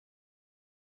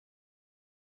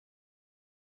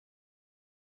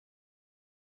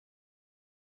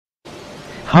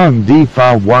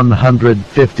Hongdefa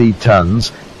 150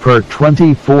 tons per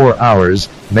 24 hours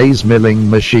maize milling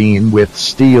machine with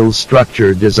steel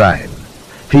structure design.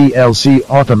 PLC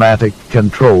automatic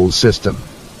control system.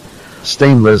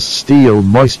 Stainless steel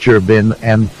moisture bin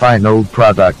and final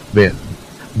product bin.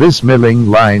 This milling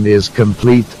line is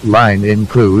complete. Line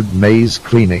include maize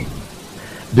cleaning,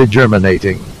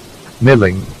 degerminating,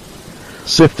 milling,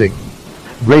 sifting,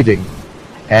 grading,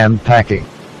 and packing.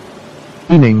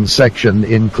 Cleaning section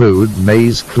include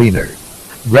maize cleaner,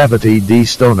 gravity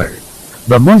destoner,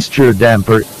 the moisture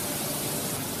damper.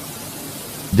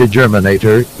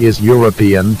 Degerminator is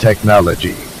European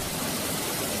technology.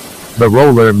 The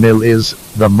roller mill is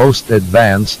the most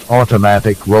advanced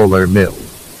automatic roller mill.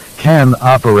 Can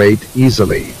operate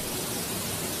easily.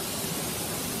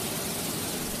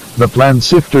 The plant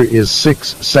sifter is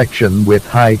 6-section with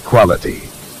high quality.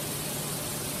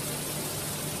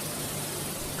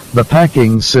 The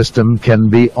packing system can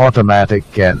be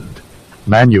automatic and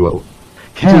manual.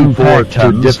 Can pack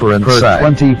to different size.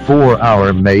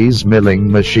 24-hour maize milling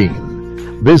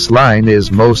machine. This line is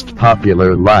most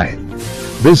popular line.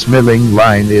 This milling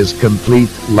line is complete.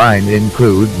 Line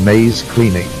include maize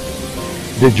cleaning,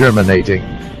 degerminating,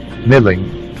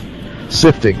 milling,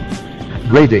 sifting,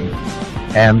 grading,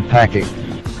 and packing.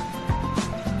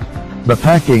 The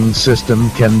packing system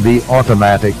can be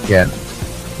automatic and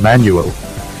manual.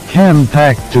 Can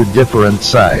pack to different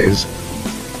size.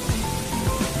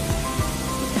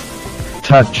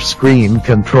 Touch screen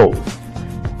control.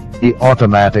 The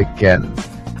automatic and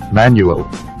manual.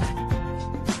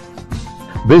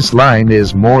 This line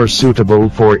is more suitable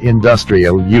for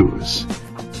industrial use.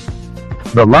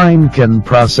 The line can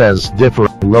process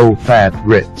different low-fat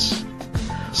grits,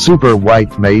 super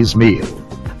white maize meal,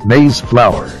 maize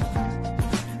flour,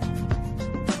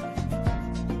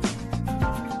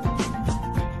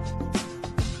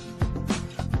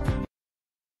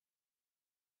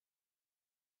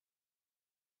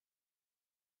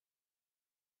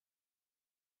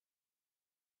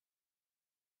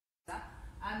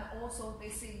 and also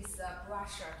this is a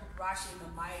brusher to brush in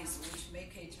the maize, which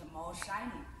make it more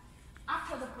shiny.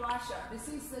 After the brusher, this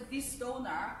is the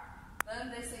destoner.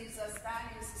 Then this is a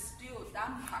stainless steel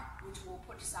damper, which will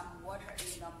put some water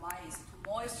in the maize to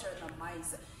moisture the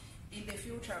maize in the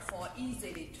future for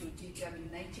easily to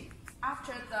degerminating.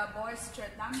 After the moisture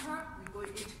damper,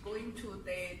 it's going to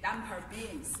the damper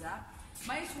bins.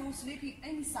 Maize will sleeping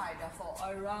inside for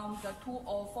around 2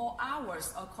 or 4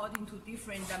 hours according to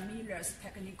different millers'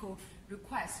 technical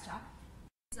requests.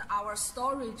 Our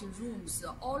storage rooms,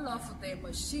 all of the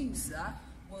machines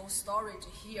will storage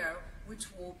here, which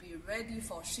will be ready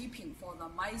for shipping for the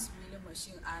maize milling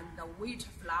machine and the wheat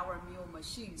flour mill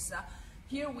machines.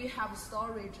 Here we have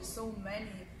storage so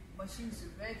many machines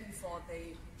ready for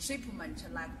the shipment,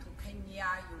 like to Kenya,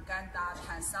 Uganda,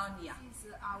 Tanzania. This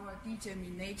is our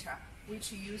degerminator,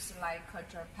 which use like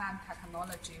Japan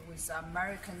technology with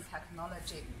American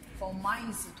technology for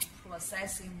maize to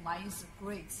processing maize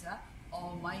grits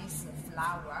or maize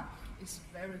flour. It's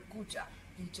very good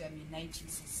degerminating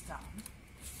system.